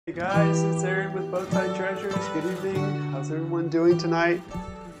Hey guys, it's Aaron with Bowtie Treasures. Good evening. How's everyone doing tonight?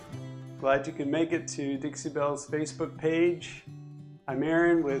 Glad you can make it to Dixie Belle's Facebook page. I'm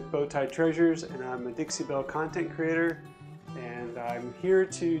Aaron with Bowtie Treasures and I'm a Dixie Belle content creator, and I'm here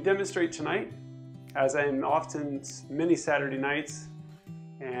to demonstrate tonight, as I am often many Saturday nights,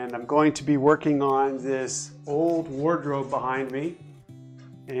 and I'm going to be working on this old wardrobe behind me,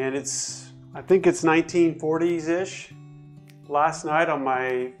 and I think it's 1940s-ish. Last night on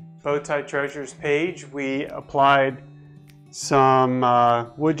my Bowtie Treasures page, we applied some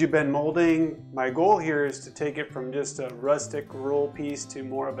wood you bend molding. My goal here is to take it from just a rustic rural piece to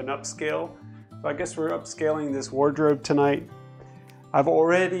more of an upscale. So I guess we're upscaling this wardrobe tonight. I've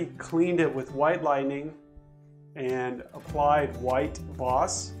already cleaned it with white lightning and applied white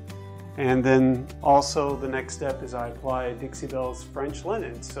Voss. And then also the next step is I apply Dixie Belle's French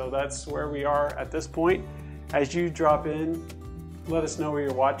linen. So that's where we are at this point. As you drop in, let us know where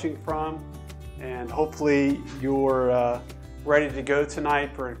you're watching from, and hopefully you're ready to go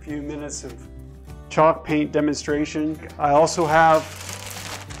tonight for a few minutes of chalk paint demonstration. I also have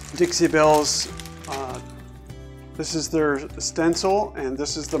Dixie Belle's, this is their stencil, and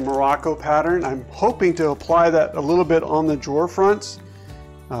this is the Morocco pattern. I'm hoping to apply that a little bit on the drawer fronts,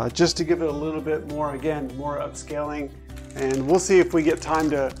 just to give it a little bit more, again, more upscaling. And we'll see if we get time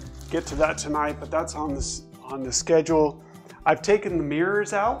to get to that tonight, but that's on the schedule. I've taken the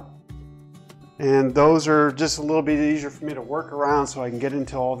mirrors out, and those are just a little bit easier for me to work around so I can get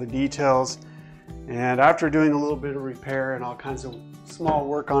into all the details. And after doing a little bit of repair and all kinds of small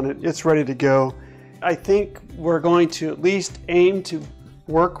work on it, it's ready to go. I think we're going to at least aim to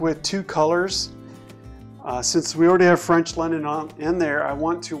work with two colors. Since we already have French linen in there, I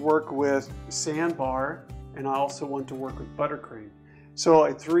want to work with sandbar, and I also want to work with buttercream. So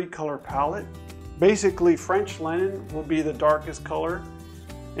a 3-color palette. Basically, French linen will be the darkest color,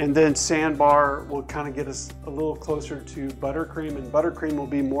 and then sandbar will kind of get us a little closer to buttercream, and buttercream will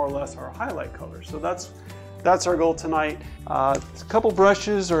be more or less our highlight color. So that's our goal tonight. A couple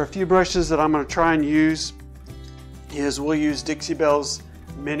brushes, or a few brushes that I'm going to try and use is we'll use Dixie Belle's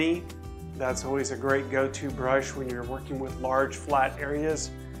Mini. That's always a great go-to brush when you're working with large flat areas.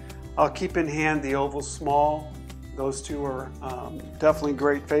 I'll keep in hand the oval small. Those two are definitely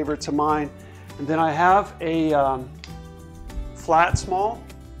great favorites of mine. And then I have a flat small.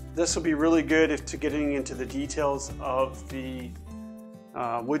 This will be really good to getting into the details of the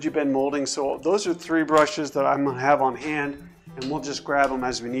wood you bend molding. So those are 3 brushes that I'm going to have on hand, and we'll just grab them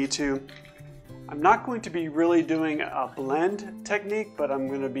as we need to. I'm not going to be really doing a blend technique, but I'm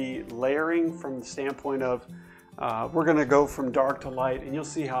going to be layering from the standpoint of we're going to go from dark to light, and you'll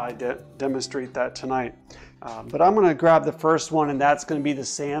see how I demonstrate that tonight. But I'm going to grab the first one, and that's going to be the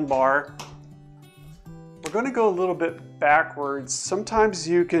sandbar. We're going to go a little bit backwards. Sometimes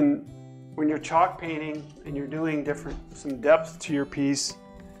you can, when you're chalk painting and you're doing some depth to your piece,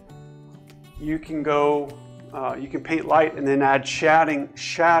 you can go, you can paint light and then add shading and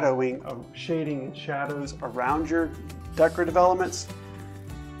shadows around your decorative elements.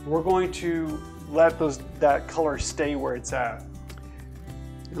 We're going to let that color stay where it's at.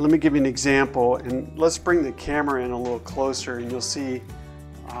 Let me give you an example, and let's bring the camera in a little closer, and you'll see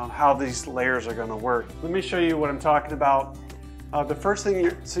how these layers are going to work. Let me show you what I'm talking about. The first thing,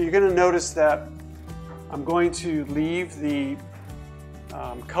 you're going to notice that I'm going to leave the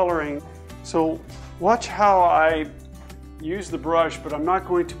coloring. So watch how I use the brush, but I'm not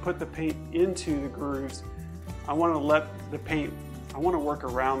going to put the paint into the grooves. I want to let the paint, I want to work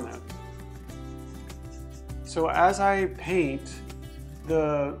around that. So as I paint,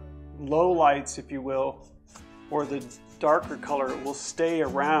 the low lights, if you will, or the darker color will stay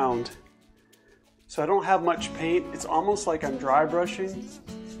around. So I don't have much paint. It's almost like I'm dry brushing,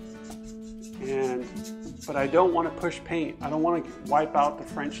 but I don't want to push paint. I don't want to wipe out the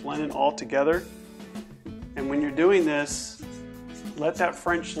French linen altogether. And when you're doing this, let that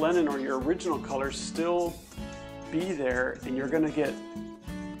French linen or your original color still be there, and you're going to get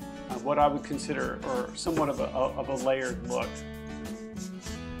what I would consider or somewhat of a layered look.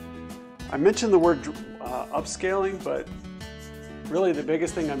 I mentioned the word upscaling, but really the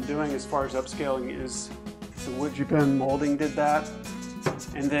biggest thing I'm doing as far as upscaling is the wood you bend molding did that.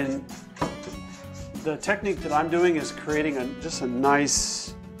 And then the technique that I'm doing is creating just a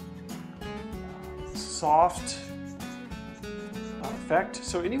nice soft effect.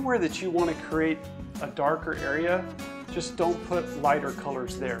 So anywhere that you want to create a darker area, just don't put lighter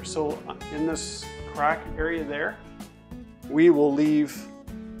colors there. So in this crack area there, we will leave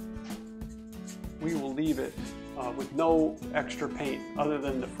it with no extra paint other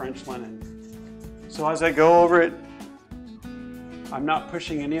than the French linen. So as I go over it, I'm not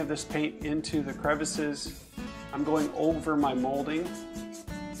pushing any of this paint into the crevices. I'm going over my molding.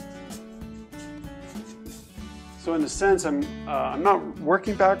 So in a sense, I'm not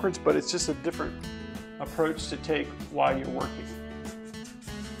working backwards, but it's just a different approach to take while you're working.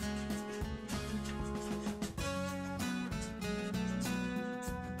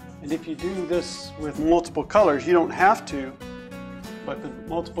 And if you do this with multiple colors, you don't have to, but the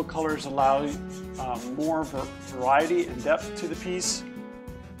multiple colors allow more variety and depth to the piece.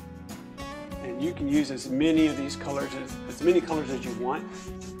 And you can use as many of these colors, as many colors as you want.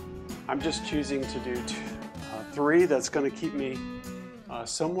 I'm just choosing to do 3. That's going to keep me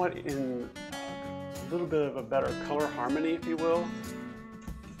somewhat in a little bit of a better color harmony, if you will.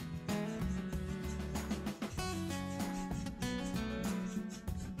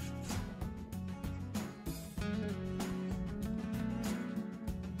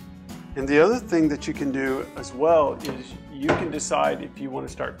 And the other thing that you can do as well is you can decide if you want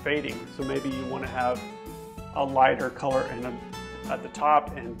to start fading. So maybe you want to have a lighter color at the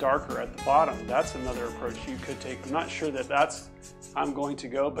top and darker at the bottom. That's another approach you could take. I'm not sure that that's how I'm going to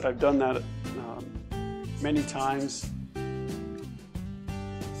go, but I've done that many times.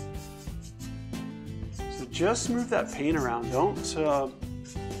 So just move that paint around.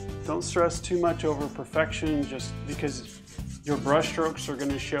 Don't stress too much over perfection, just because your brush strokes are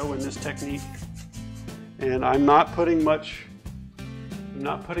going to show in this technique. And I'm not putting much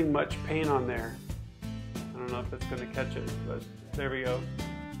paint on there. I don't know if it's going to catch it, but there we go.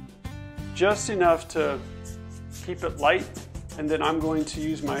 Just enough to keep it light, and then I'm going to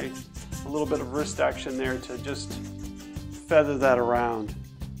use a little bit of wrist action there to just feather that around.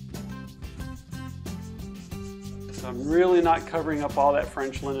 So I'm really not covering up all that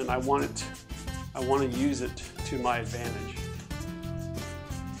French linen. I want to use it to my advantage.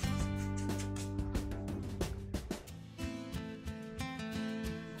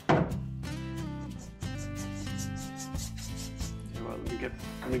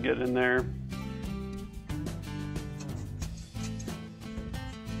 Let me get in there.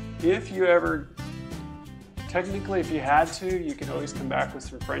 If you ever, technically if you had to, you could always come back with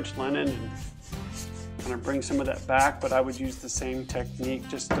some French linen and kind of bring some of that back, but I would use the same technique.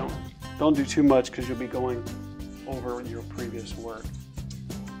 Just don't do too much, because you'll be going over your previous work.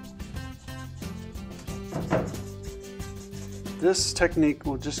 This technique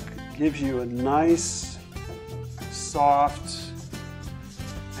will just give you a nice, soft,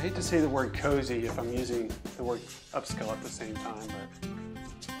 I hate to say the word cozy if I'm using the word upscale at the same time,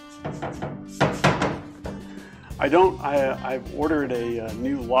 but I've ordered a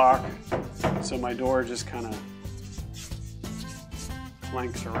new lock, so my door just kind of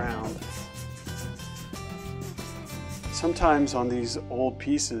clanks around. Sometimes on these old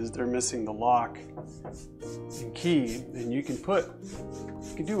pieces, they're missing the lock and key, and you can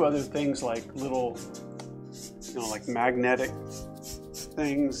do other things like little, like magnetic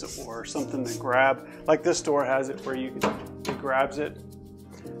things or something to grab. Like this door has it where it grabs it,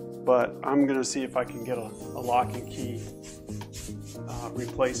 but I'm gonna see if I can get a lock and key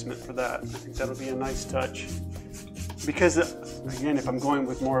replacement for that. I think that'll be a nice touch, because again, if I'm going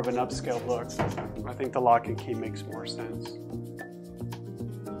with more of an upscale look, I think the lock and key makes more sense.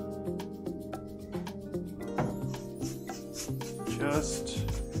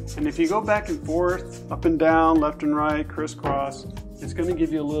 And if you go back and forth, up and down, left and right, crisscross, it's going to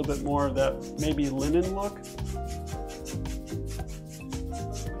give you a little bit more of that maybe linen look.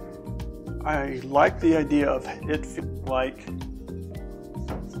 I like the idea of it feeling like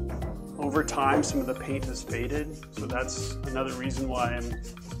over time some of the paint has faded, so that's another reason why I'm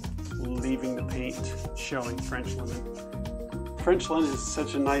leaving the paint showing French linen. French linen is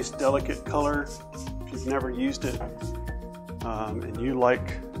such a nice delicate color. If you've never used it and you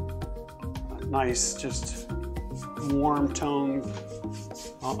like a nice just warm tone,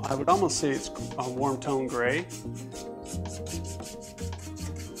 I would almost say it's a warm tone gray.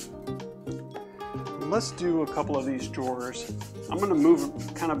 Let's do a couple of these drawers. I'm going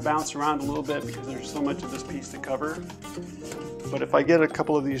to kind of bounce around a little bit because there's so much of this piece to cover. But if I get a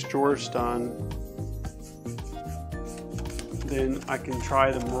couple of these drawers done, then I can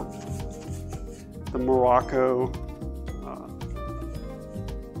try the Morocco.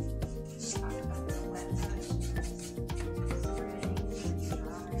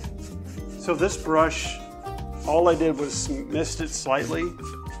 So this brush, all I did was mist it slightly.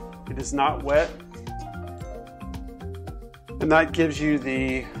 It is not wet. And that gives you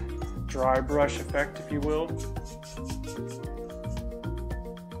the dry brush effect, if you will.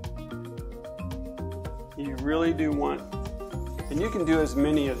 You really do want, and you can do as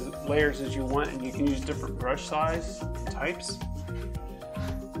many layers as you want, and you can use different brush size types.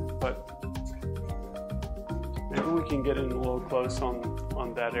 can get in a little close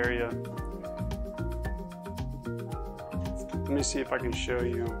on that area. Let me see if I can show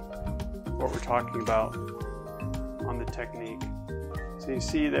you what we're talking about on the technique. So you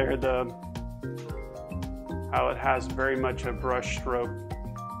see there how it has very much a brush stroke.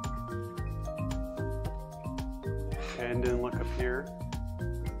 Okay, and then look up here.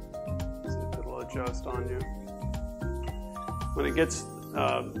 See if it'll adjust on you. When it gets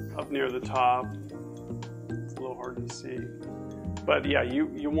up near the top, it's a little hard to see. But yeah,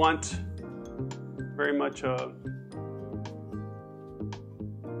 you want very much you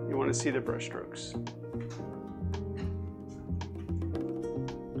want to see the brush strokes.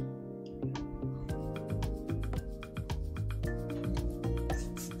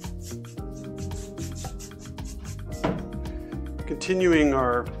 Continuing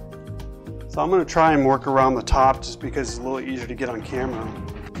our, so I'm going to try and work around the top just because it's a little easier to get on camera.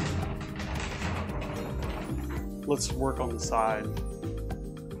 Let's work on the side.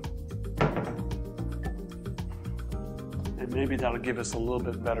 And maybe that'll give us a little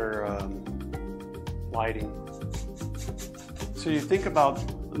bit better lighting. So you think about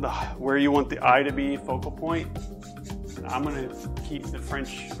where you want the eye to be, focal point. And I'm going to keep the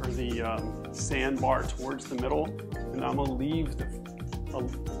French or the sandbar towards the middle. And I'm going to leave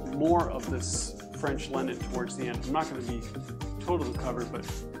more of this French linen towards the end. I'm not going to be totally covered,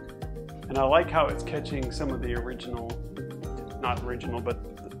 and I like how it's catching some of the original, not original,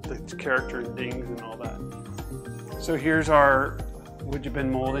 but the character dings and all that. So here's our would you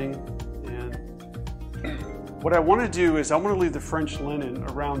been molding, and what I want to do is I want to leave the French linen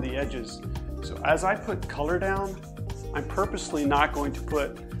around the edges. So as I put color down, I'm purposely not going to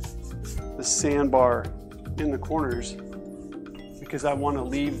put the sandbar in the corners because I want to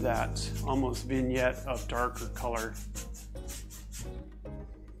leave that almost vignette of darker color.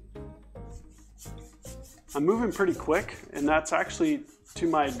 I'm moving pretty quick, and that's actually to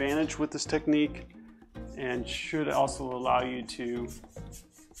my advantage with this technique, and should also allow you to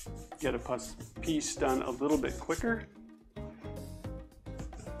get a piece done a little bit quicker.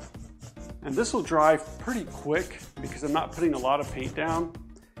 And this will dry pretty quick because I'm not putting a lot of paint down.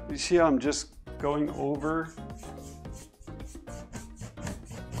 You see how I'm just going over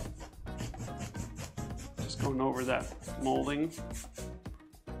that molding.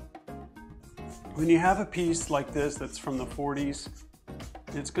 When you have a piece like this that's from the 40s,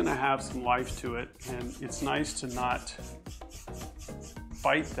 it's going to have some life to it, and it's nice to not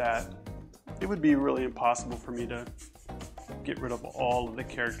fight that. It would be really impossible for me to get rid of all of the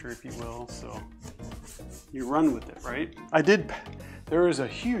character, if you will, so you run with it, right? There is a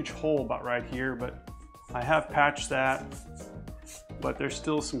huge hole about right here, but I have patched that, but there's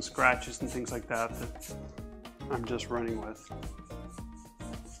still some scratches and things like that that I'm just running with.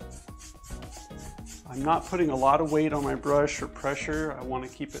 I'm not putting a lot of weight on my brush or pressure. I want to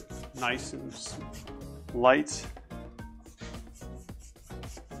keep it nice and light.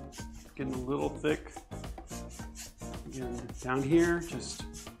 Getting a little thick. Again, down here,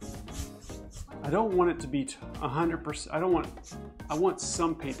 I don't want it to be 100%. I want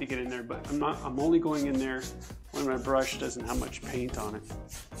some paint to get in there, but I'm only going in there when my brush doesn't have much paint on it.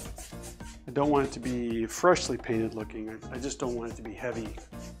 I don't want it to be freshly painted looking. I just don't want it to be heavy.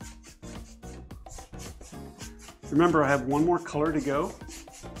 Remember, I have one more color to go.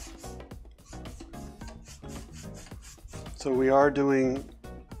 So we are doing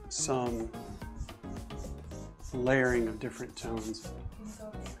some layering of different tones.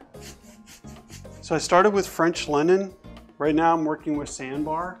 So I started with French linen. Right now I'm working with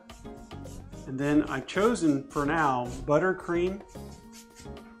sandbar. And then I've chosen for now Buttercream.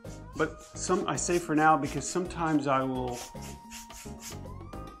 But I say for now because sometimes I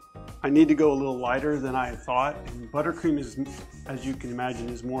need to go a little lighter than I thought. And Buttercream is, as you can imagine,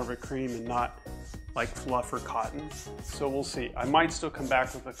 is more of a cream and not like fluff or cotton. So we'll see. I might still come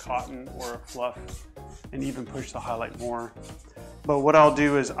back with a cotton or a fluff and even push the highlight more. But what I'll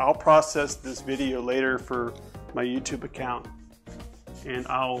do is I'll process this video later for my YouTube account, and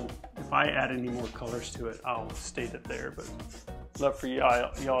if I add any more colors to it, I'll state it there. But love for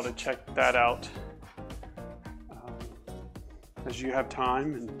y'all to check that out as you have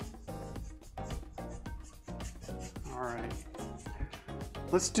time. And all right,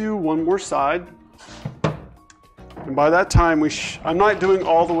 let's do one more side. And by that time, I'm not doing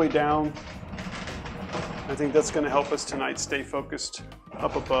all the way down. I think that's going to help us tonight stay focused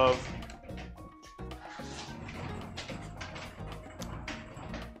up above.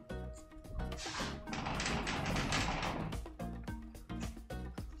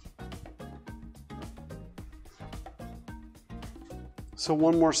 So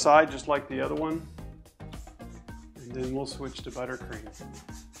one more side, just like the other one. And then we'll switch to Buttercream.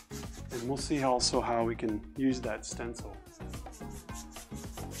 And we'll see also how we can use that stencil.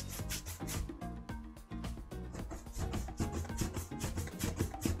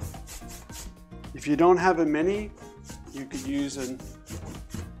 If you don't have a mini, you could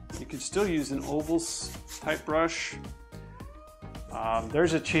still use an ovals type brush.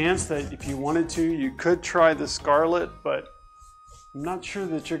 There's a chance that if you wanted to, you could try the Scarlet, but I'm not sure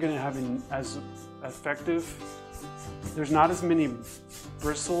that you're going to have it as effective. There's not as many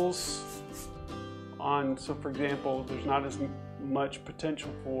bristles on, so for example, there's not as much potential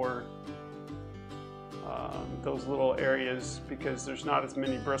for those little areas because there's not as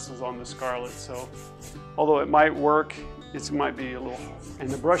many bristles on the Scarlet. So although it might work, it might be a little, and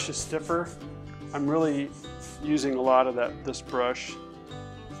the brush is stiffer. I'm really using a lot of this brush.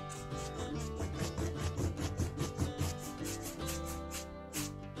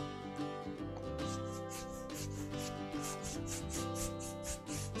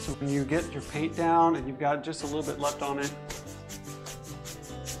 So when you get your paint down and you've got just a little bit left on it,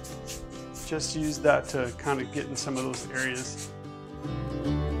 just use that to kind of get in some of those areas.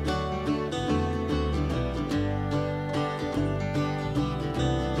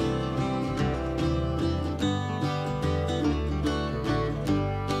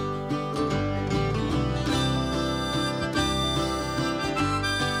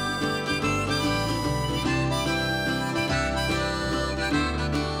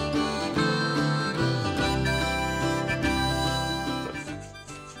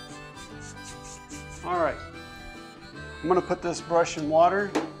 I'm going to put this brush in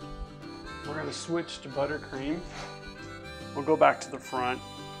water. We're going to switch to Buttercream. We'll go back to the front,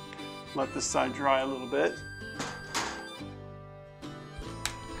 let this side dry a little bit.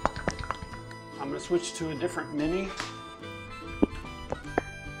 I'm going to switch to a different mini.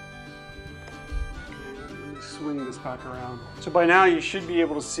 Let me swing this back around. So by now you should be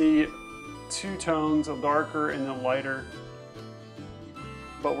able to see two tones, a darker and a lighter.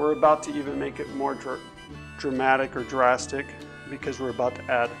 But we're about to even make it more dramatic or drastic because we're about to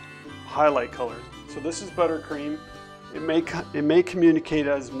add highlight color. So this is Buttercream. It may communicate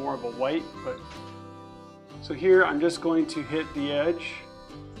as more of a white, but so here I'm just going to hit the edge.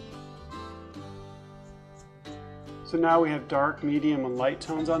 So now we have dark, medium, and light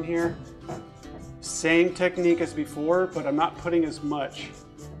tones on here. Same technique as before, but I'm not putting as much.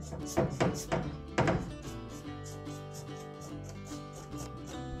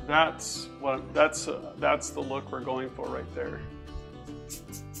 That's the look we're going for right there.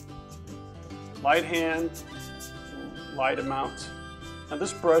 Light hand, light amount. Now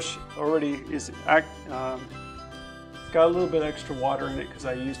this brush already is got a little bit extra water in it because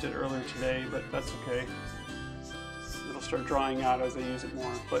I used it earlier today, but that's okay. It'll start drying out as I use it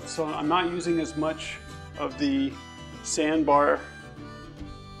more. But so I'm not using as much of the sandbar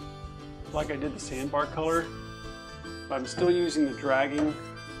like I did the sandbar color, but I'm still using the dragging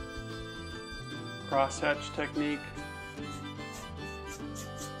crosshatch technique.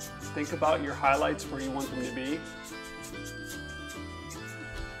 Think about your highlights where you want them to be.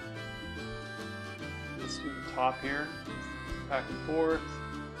 Let's do the top here, back and forth,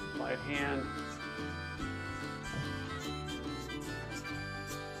 light hand.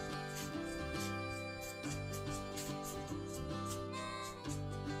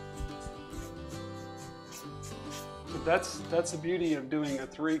 That's the beauty of doing a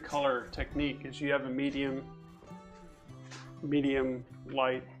 3-color technique is you have a medium,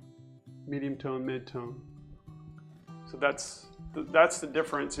 light, medium tone, mid-tone. So that's the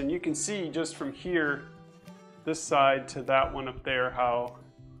difference, and you can see just from here, this side to that one up there, how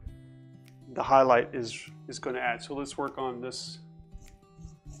the highlight is going to add. So let's work on this.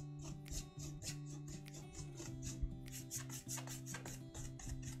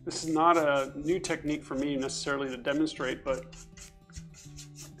 This is not a new technique for me necessarily to demonstrate, but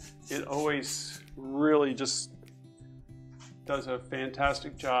it always really just does a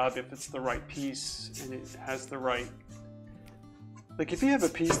fantastic job if it's the right piece and it has the right, like if you have a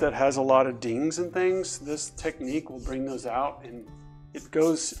piece that has a lot of dings and things, this technique will bring those out and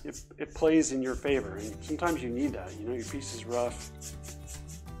it plays in your favor. And sometimes you need that, you know, your piece is rough.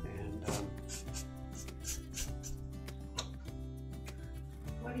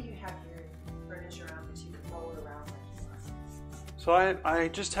 What do you have your furniture on that you can roll it around like? So I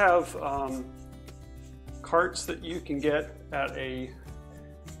just have carts that you can get at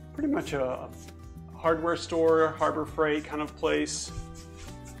pretty much a hardware store, Harbor Freight kind of place.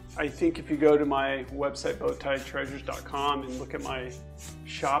 I think if you go to my website, bowtietreasures.com, and look at my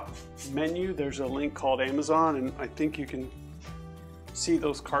shop menu, there's a link called Amazon, and I think you can see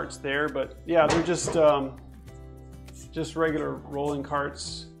those carts there. But yeah, they're just just regular rolling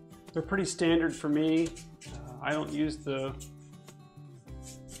carts. They're pretty standard for me. I don't use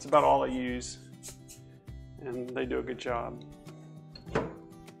it's about all I use, and they do a good job.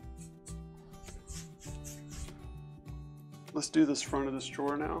 Let's do this front of this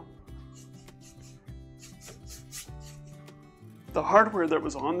drawer now. The hardware that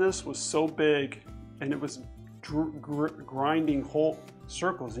was on this was so big, and it was grinding whole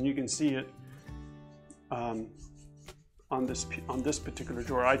circles, and you can see it on this particular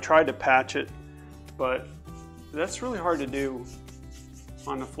drawer. I tried to patch it, but that's really hard to do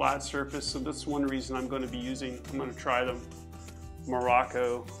on a flat surface. So that's one reason I'm going to try the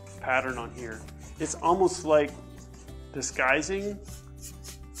Morocco pattern on here. It's almost like disguising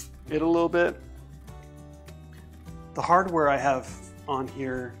it a little bit. The hardware I have on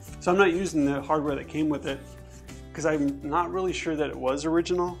here, so I'm not using the hardware that came with it because I'm not really sure that it was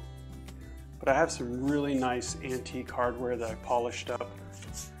original, but I have some really nice antique hardware that I polished up.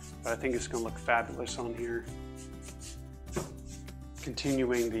 But I think it's going to look fabulous on here.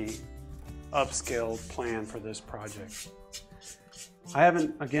 Continuing the upscale plan for this project.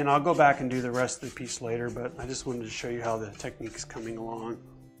 Again, I'll go back and do the rest of the piece later, but I just wanted to show you how the technique is coming along,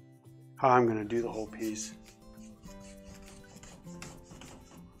 how I'm going to do the whole piece.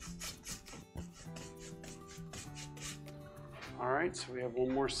 All right, so we have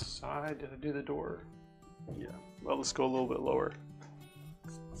one more side. Did I do the door? Yeah, well, let's go a little bit lower.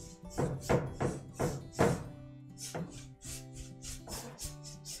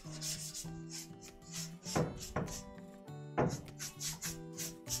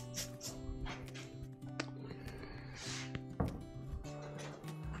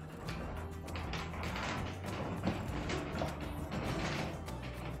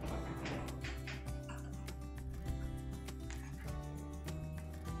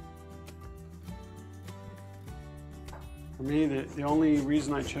 For me, the only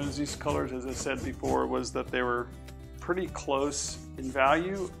reason I chose these colors, as I said before, was that they were pretty close in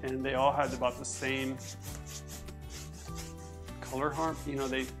value and they all had about the same color harm. You know,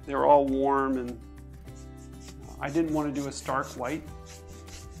 they're all warm, and I didn't want to do a stark white.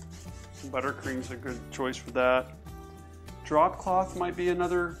 Buttercream's a good choice for that. Drop cloth might be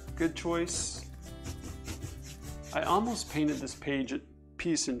another good choice. I almost painted this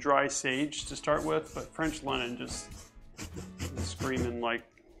piece in dry sage to start with, but French linen just screaming like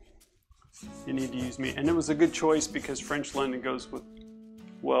you need to use me, and it was a good choice because French linen goes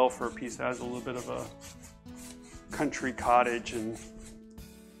well for a piece that has a little bit of a country cottage and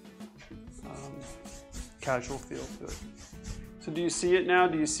casual feel to it. So do you see it now?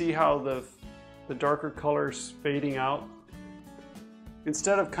 Do you see how the darker colors fading out?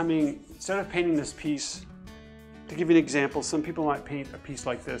 Instead of painting this piece, to give you an example, some people might paint a piece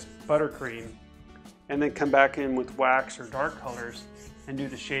like this, Buttercream, and then come back in with wax or dark colors and do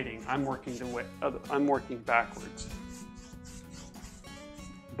the shading. I'm working backwards.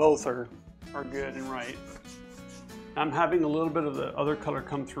 Both are good and right. I'm having a little bit of the other color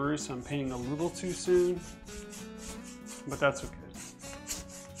come through, so I'm painting a little too soon, but that's okay.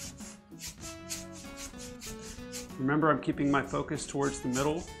 Remember, I'm keeping my focus towards the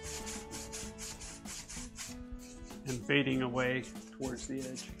middle and fading away towards the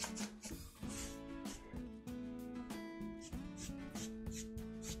edge.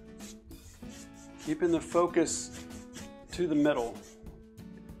 Keeping the focus to the middle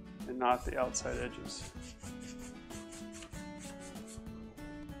and not the outside edges.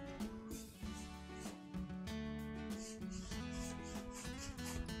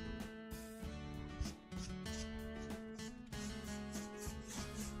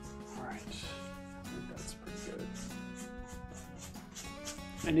 All right, I think that's pretty good.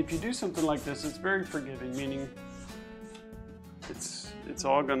 And if you do something like this, it's very forgiving, meaning it's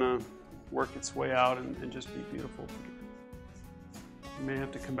all gonna work its way out and just be beautiful. You may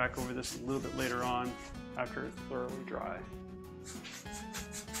have to come back over this a little bit later on after it's thoroughly dry.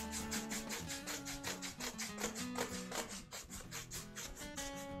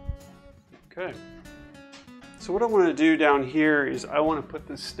 Okay, so what I want to do down here is I want to put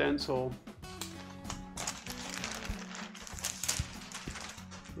this stencil.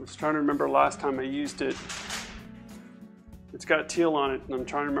 I was trying to remember last time I used it. It's got teal on it, and I'm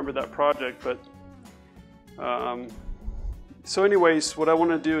trying to remember that project, but so anyways, what I want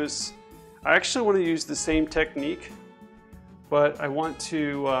to do is I actually want to use the same technique, but I want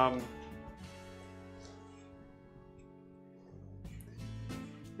to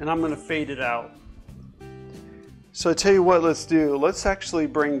and I'm going to fade it out. So I tell you what, let's do. Let's actually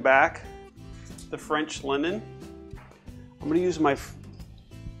bring back the French linen. I'm going to use my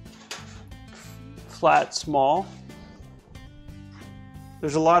flat small.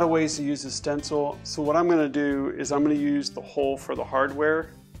 There's a lot of ways to use the stencil. So what I'm going to do is I'm going to use the hole for the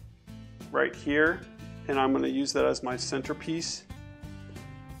hardware right here, and I'm going to use that as my centerpiece.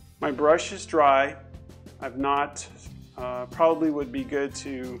 My brush is dry. I've not, probably would be good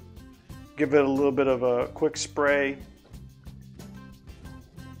to give it a little bit of a quick spray.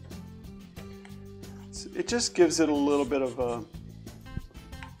 It just gives it a little bit of a,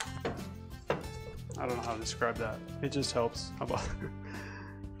 I don't know how to describe that. It just helps. How about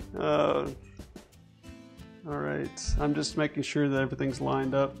all right, I'm just making sure that everything's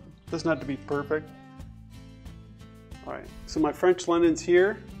lined up. It doesn't have to be perfect. All right, so my French linen's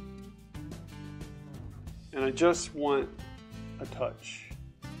here, and I just want a touch.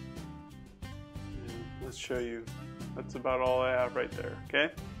 And let's show you. That's about all I have right there,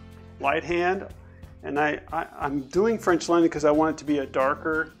 okay? Light hand, and I'm doing French linen because I want it to be a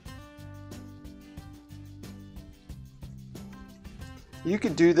darker. You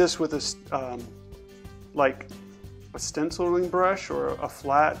could do this with a, like a stenciling brush or a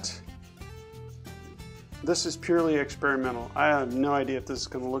flat. This is purely experimental. I have no idea if this is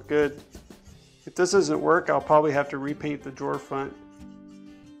going to look good. If this doesn't work, I'll probably have to repaint the drawer front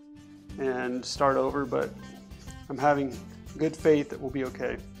and start over, but I'm having good faith that we'll be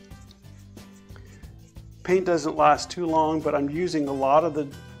okay. Paint doesn't last too long, but I'm using a lot of the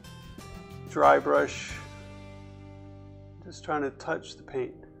dry brush. Just trying to touch the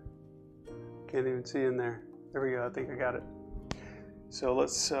paint. Can't even see in there. There we go, I think I got it. So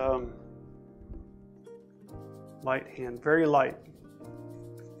let's, light hand, very light.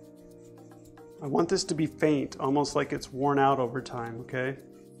 I want this to be faint, almost like it's worn out over time, okay?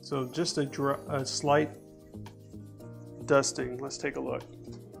 So just a slight dusting. Let's take a look.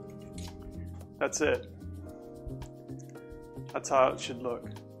 That's it. That's how it should look.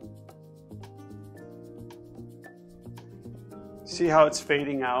 See how it's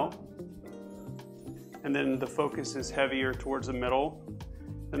fading out? And then the focus is heavier towards the middle.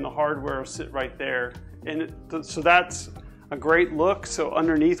 And the hardware will sit right there. And so that's a great look. So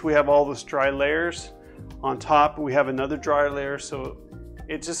underneath we have all those dry layers. On top we have another dry layer. So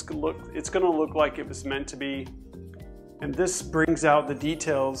it's gonna look like it was meant to be. And this brings out the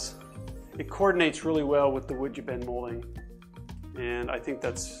details. It coordinates really well with the wood you bend molding. And I think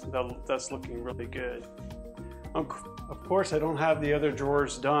that's looking really good. Of course, I don't have the other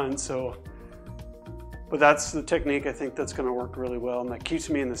drawers done, but that's the technique I think that's going to work really well, and that keeps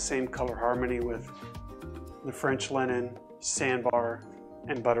me in the same color harmony with the French linen, sandbar,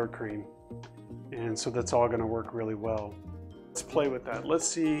 and buttercream. And so that's all going to work really well. Let's play with that. Let's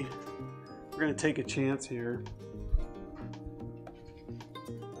see. We're going to take a chance here.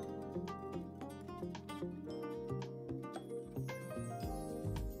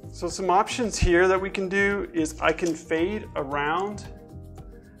 So some options here that we can do is I can fade around,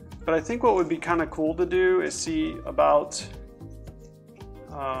 but I think what would be kind of cool to do is see about,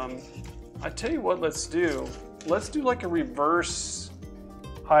 I tell you what, let's do like a reverse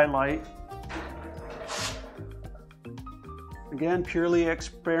highlight. Again, purely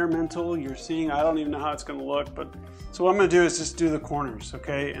experimental. You're seeing, I don't even know how it's going to look, but so what I'm going to do is just do the corners,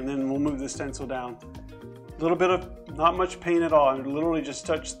 okay? And then we'll move the stencil down. A little bit of, not much paint at all. I literally just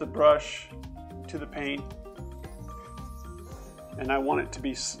touch the brush to the paint. And I want it to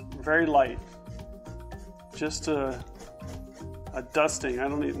be very light. Just a dusting. I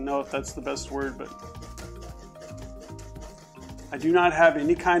don't even know if that's the best word, but I do not have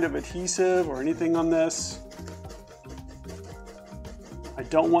any kind of adhesive or anything on this. I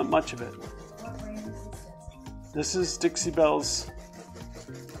don't want much of it. What brand is this? This is Dixie Belle's,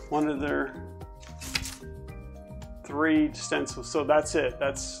 one of their 3 stencils. So that's it.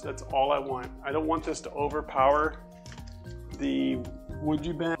 That's all I want. I don't want this to overpower the wood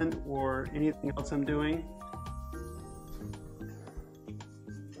you bend or anything else I'm doing.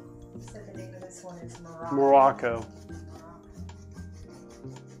 So the name of this one is Morocco. Morocco.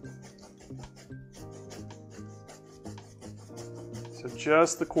 So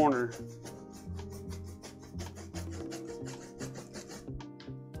just the corner.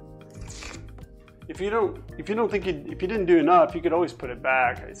 If you didn't do enough, you could always put it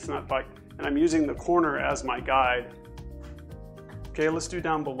back. It's not like, and I'm using the corner as my guide. Okay, let's do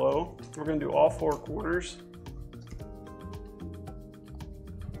down below. We're going to do all 4 corners.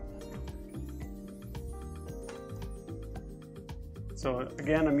 So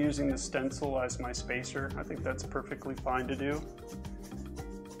again, I'm using the stencil as my spacer. I think that's perfectly fine to do.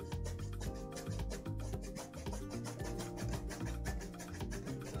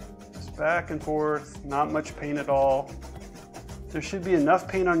 Back and forth, not much paint at all. There should be enough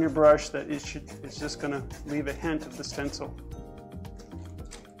paint on your brush that it's just going to leave a hint of the stencil.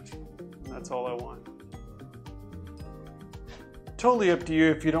 That's all I want. Totally up to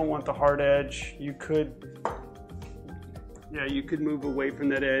you. If you don't want the hard edge, you could, yeah, you could move away from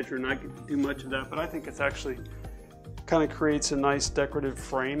that edge or not do much of that, but I think it's actually kind of creates a nice decorative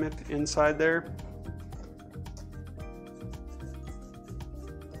frame inside there.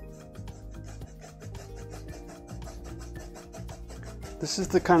 This is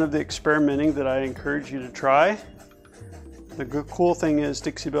the kind of the experimenting that I encourage you to try. The cool thing is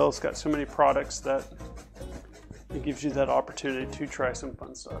Dixie Belle's got so many products that it gives you that opportunity to try some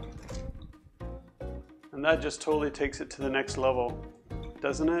fun stuff. And that just totally takes it to the next level,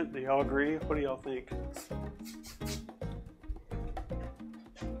 doesn't it? Do y'all agree? What do y'all think?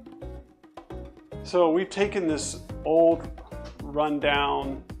 So we've taken this old,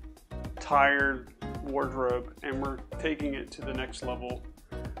 rundown, tired wardrobe and we're taking it to the next level.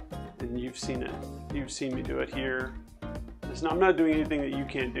 And you've seen it. You've seen me do it here. I'm not doing anything that you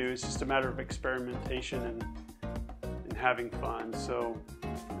can't do. It's just a matter of experimentation and having fun. So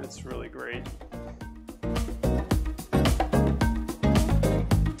it's really great.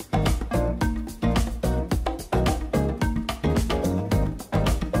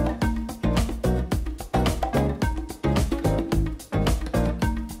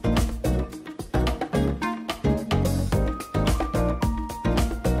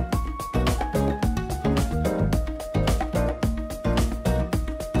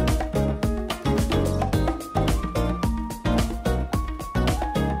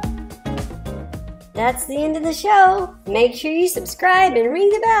 That's the end of the show. Make sure you subscribe and ring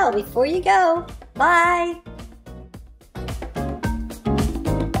the bell before you go. Bye!